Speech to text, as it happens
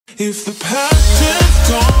If the passion's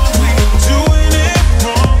gone, we are doing it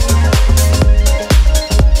wrong.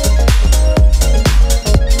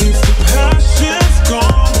 If the passion's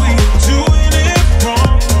gone, we are doing it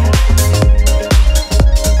wrong.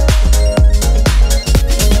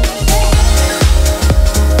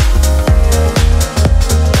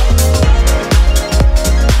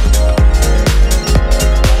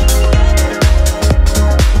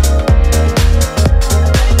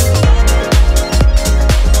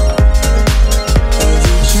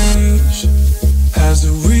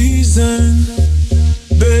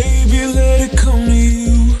 Baby, let it come to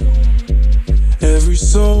you. Every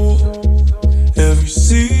soul, every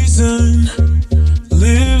season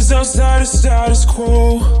lives outside of status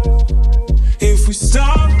quo. If we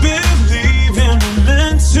stop believing we're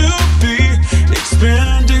meant to be,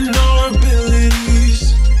 expanding our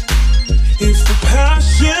abilities. If the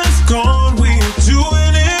passion's gone, we are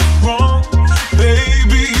doing it wrong.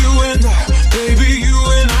 Baby, you and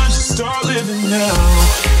I should start living now.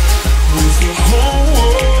 With the whole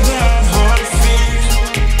world at our feet,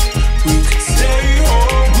 we could stay or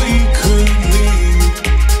we could leave.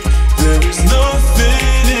 There is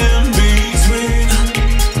nothing in between.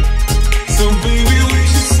 So baby, we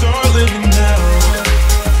should start living now.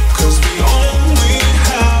 'Cause we only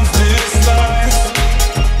have this life.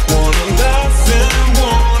 Wanna laugh and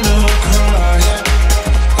wanna cry.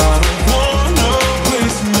 I don't wanna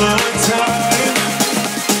waste my time.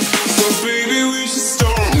 So baby, we should start.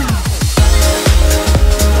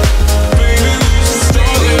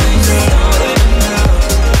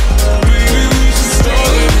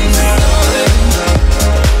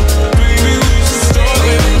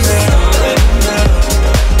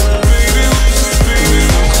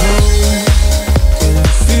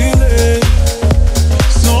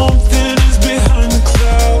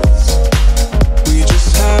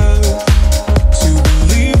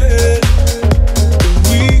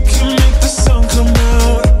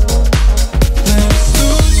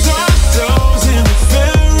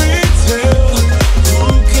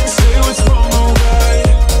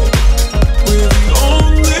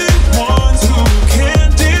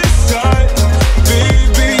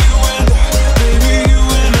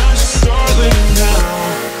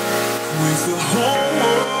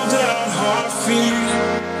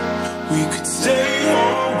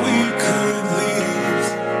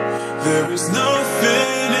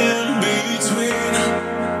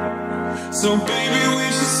 So baby, we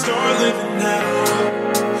should start living now.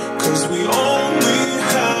 'Cause we only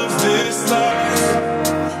have this life.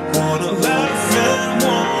 Wanna laugh and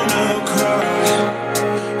wanna cry.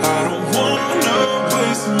 I don't wanna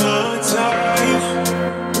waste my time.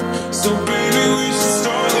 So baby, we should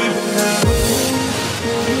start living now.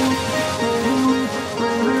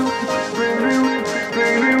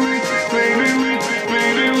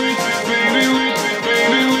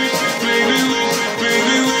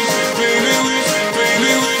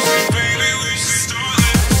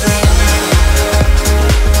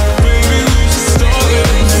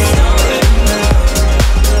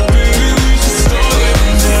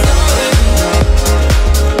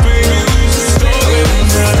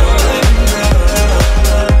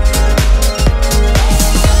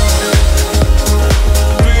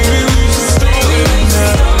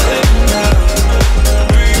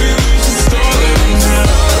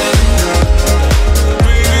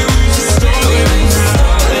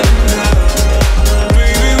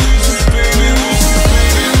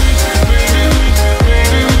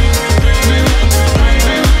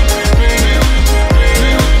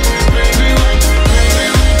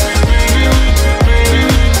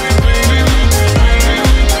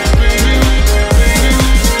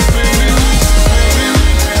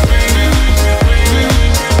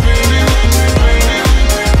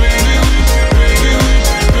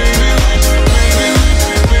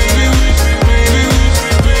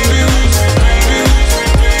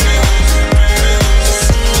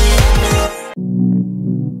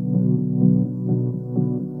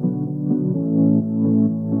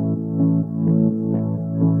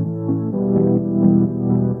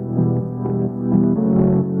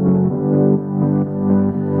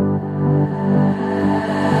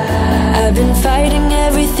 I've been fighting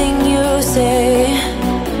everything you say.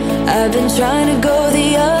 I've been trying to go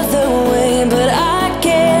the other way, but I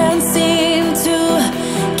can't seem to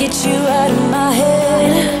get you out of my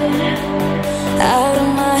head. Out of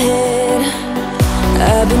my head.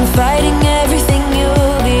 I've been fighting everything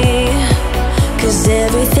you'll be, 'cause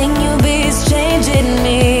everything you'll be is changing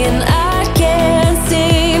me, and I can't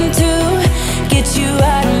seem to get you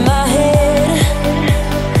out of my head.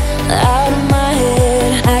 Out of my head.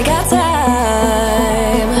 I got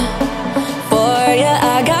time for you,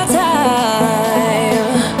 I got time.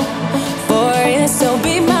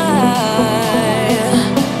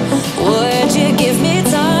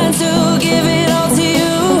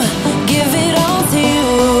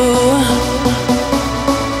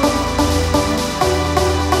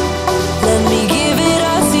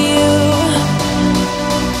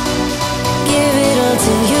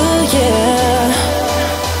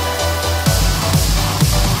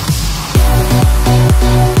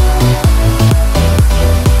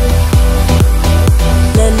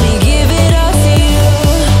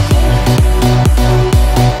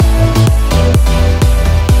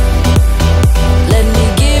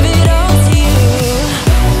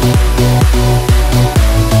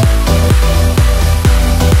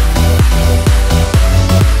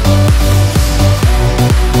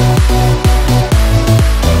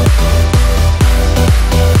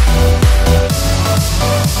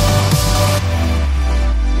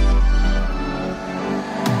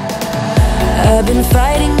 I've been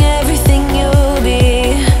fighting everything you'll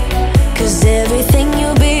be, 'cause everything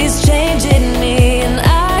you'll be is changing me, and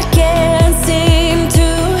I can't seem to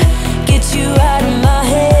get you out of my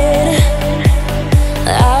head,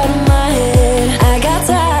 out of my head. I got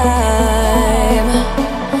time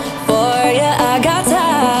for you, I got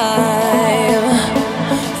time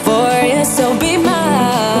for you, so be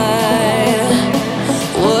mine.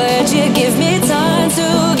 Would you give me time to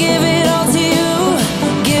give it all to you,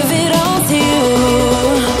 give it all to you?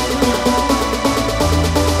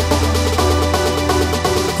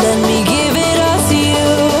 Let me give it all to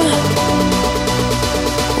you.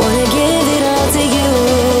 Wanna give it all to you.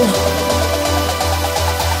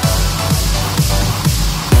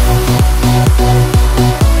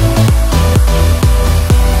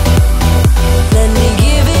 Let me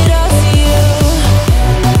give it all to you.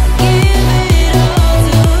 Give it all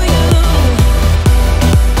to you.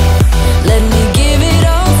 Let me give it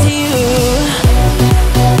all to you.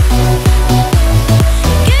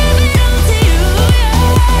 Give it all to you, yeah.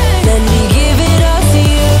 Let me give it all to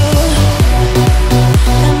you.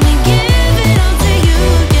 Let me give it all to you,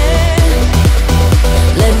 yeah.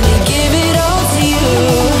 Let me give it all to you.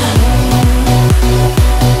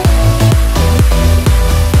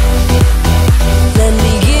 Let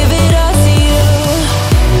me give it all to you.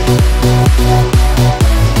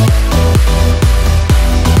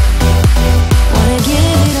 Wanna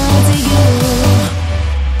give it all to you.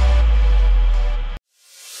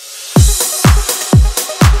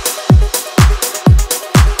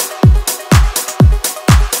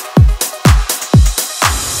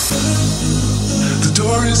 The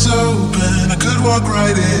door is open, I could walk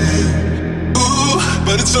right in. Ooh,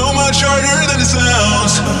 but it's so much harder than it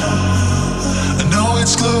sounds. I know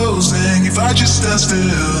it's closing if I just stand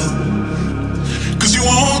still. 'Cause you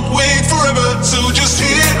won't wait forever, so just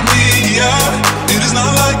hear me out. It is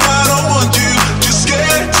not like I don't want you, just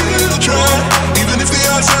scared to try. Even if the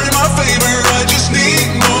odds are in my favor, I just need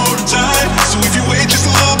more time. So if you wait just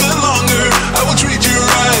a little bit longer, I will treat you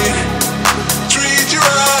right. Treat you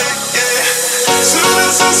right, yeah. Soon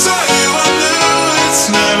as I saw you, I knew it's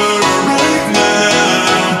never right now,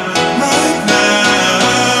 right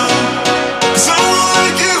now. 'Cause someone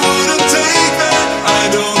like you wouldn't take that. I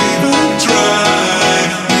don't even try,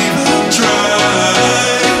 even try.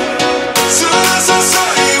 Soon as I saw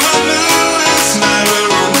you,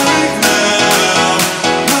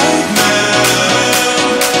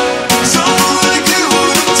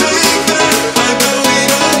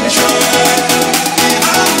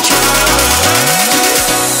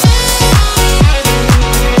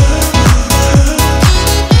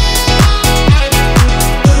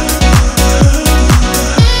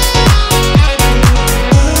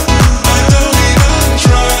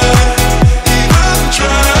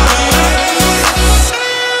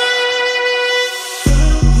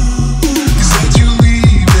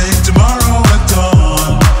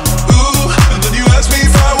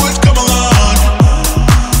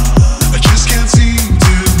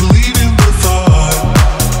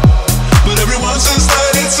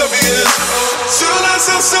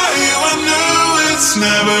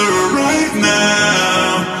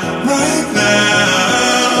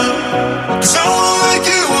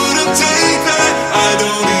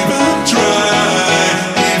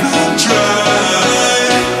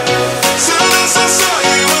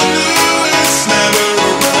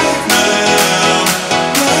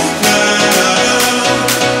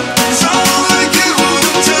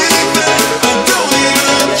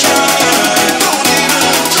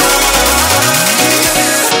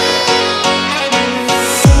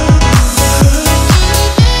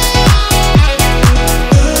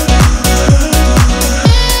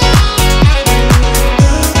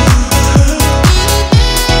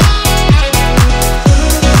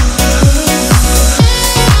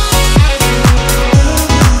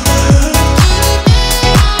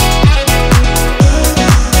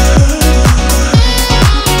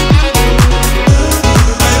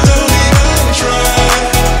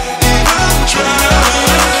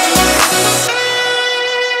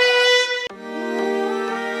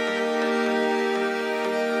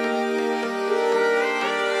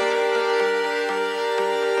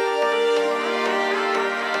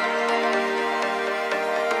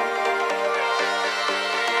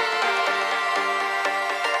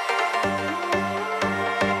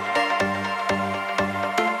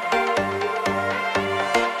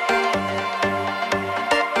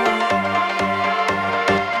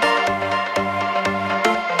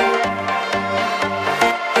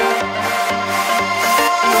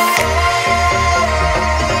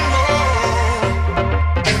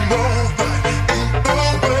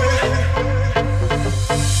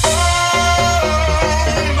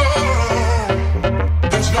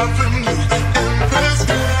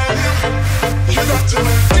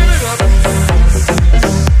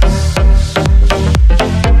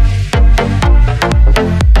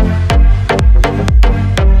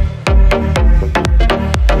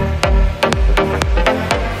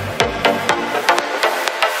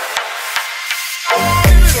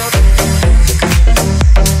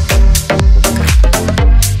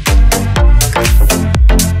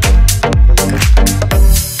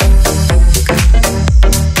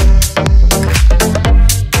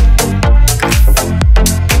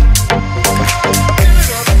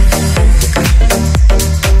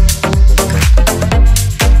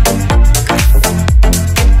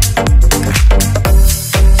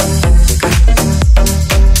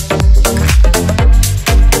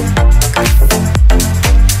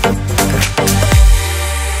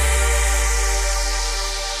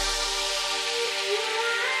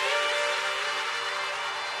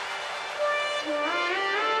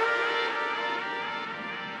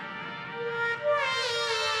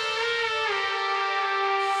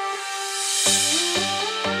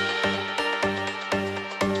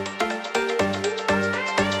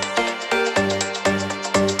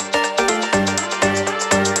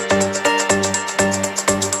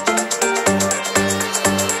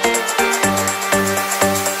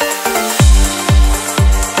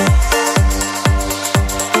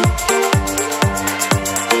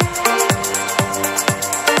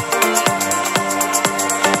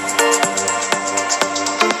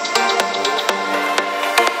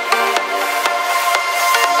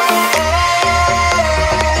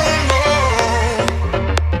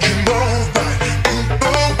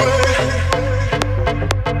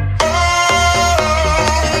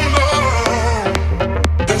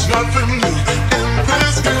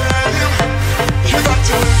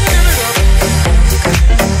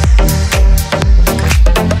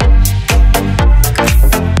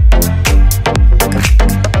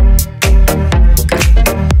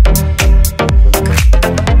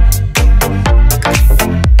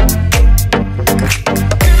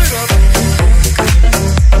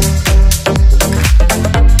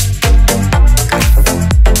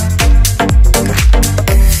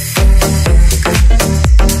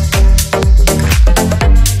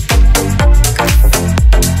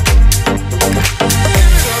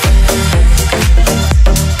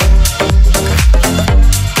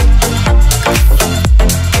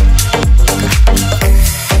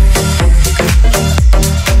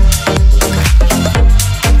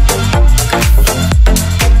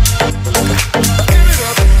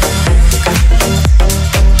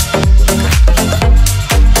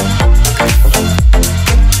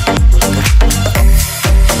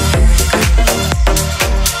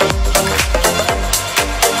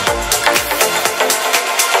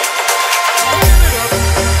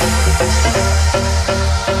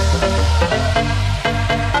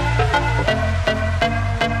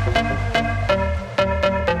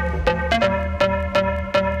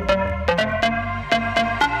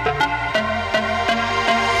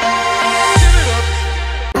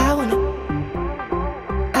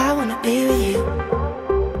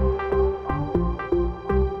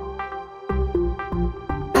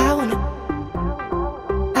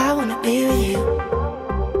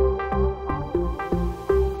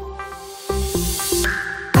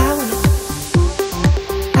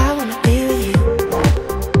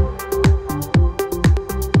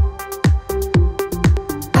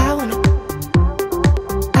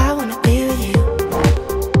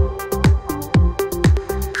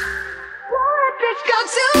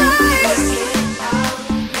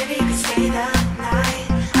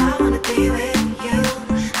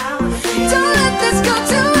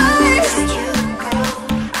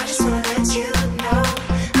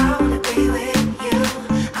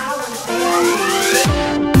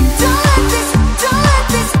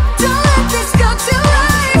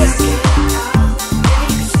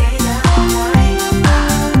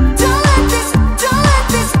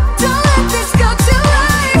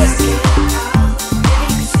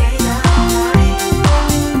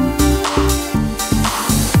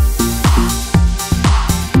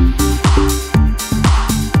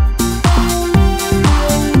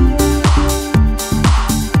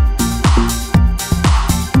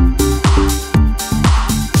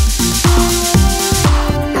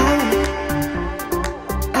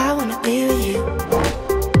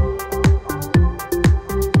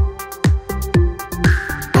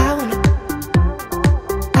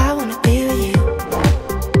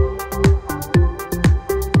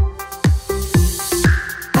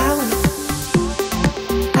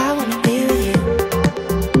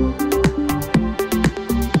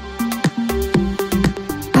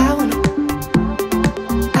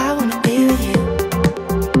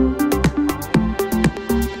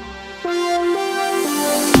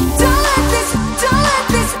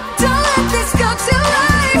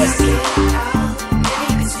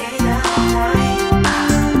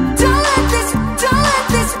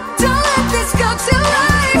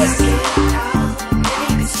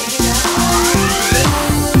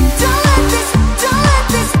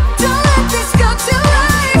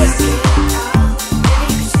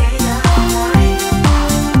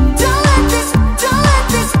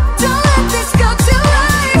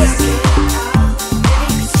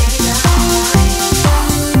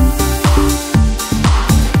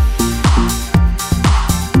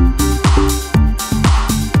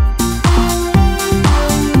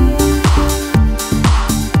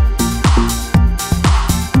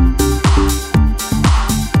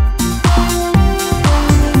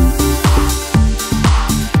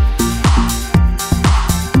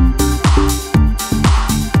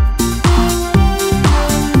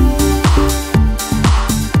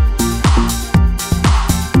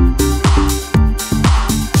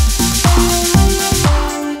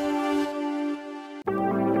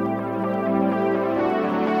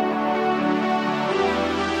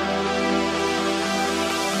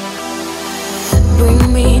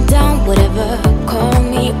 whatever. Call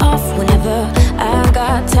me off whenever. I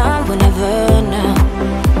got time whenever now.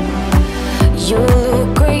 You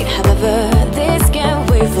look great, however. This can't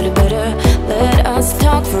wait for the better. Let us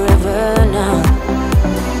talk forever now.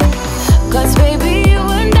 'Cause baby, you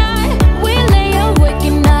and I, we lay awake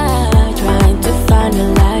at night, trying to find a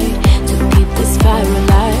light to keep this fire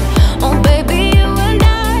alive. Oh baby, you and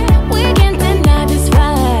I, we can't deny this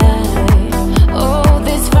fight. Oh,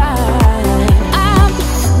 this fight. I'm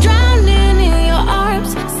drowning in your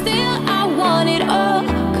arms. Still I want it all.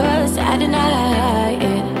 'Cause I deny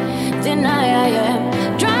it. Deny I am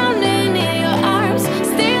drowning in your arms.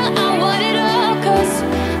 Still I want it all. 'Cause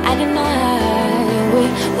I deny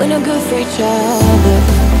we're no good for each other.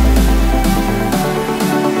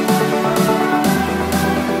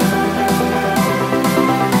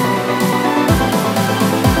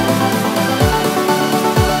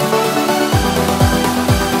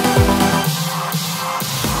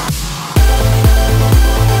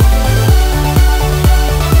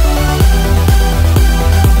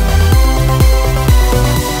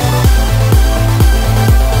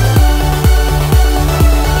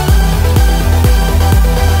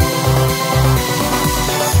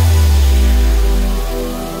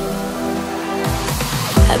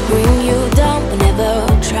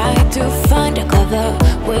 To find a clever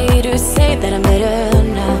way to say that I'm better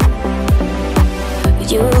now.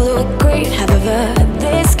 You look great, however.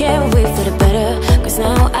 This can't wait for the better. 'Cause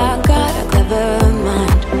now I got a clever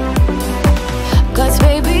mind. 'Cause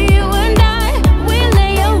baby, you and I, we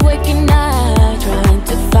lay awake at night, trying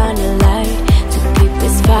to find a light to keep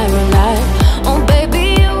this fire alive. Oh baby,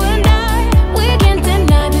 you and I, we can't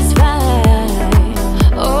deny this fight.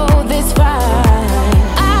 Oh, this fight.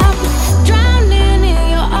 I'm drowning in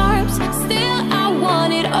your arms. Still I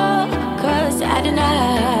want it all. 'Cause I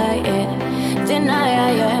deny it. Deny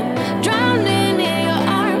I am drowning in your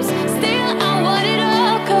arms. Still I want it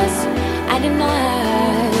all. 'Cause I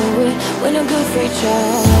deny we're no good for each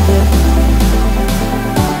other.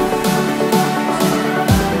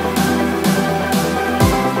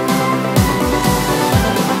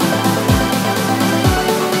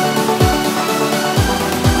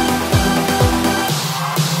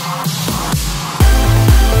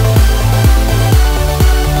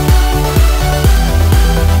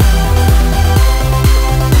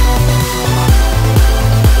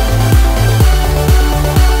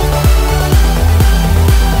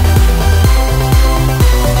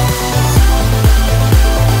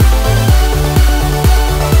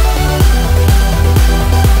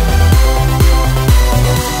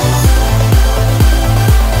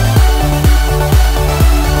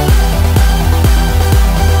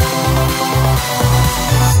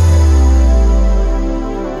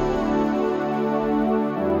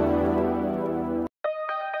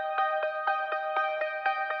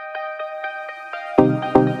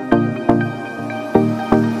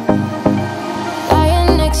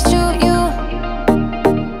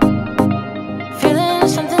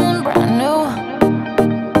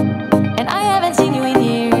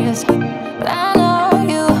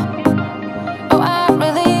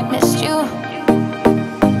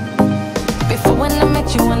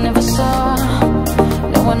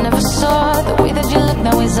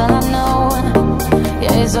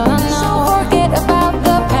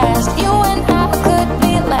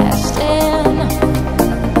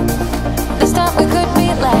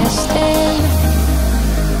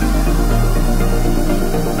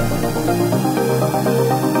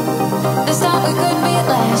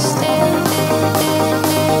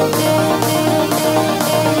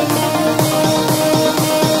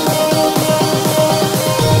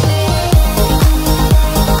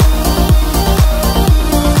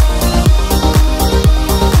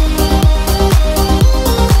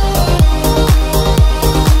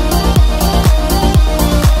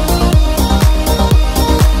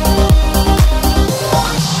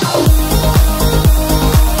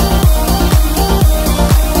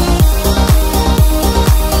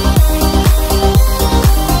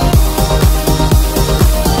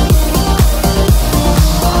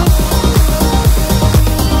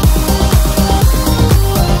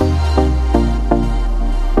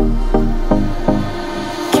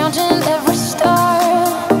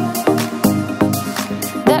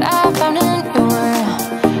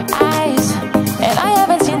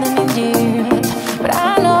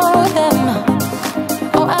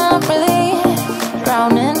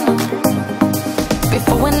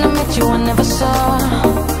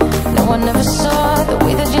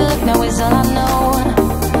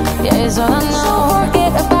 all I know.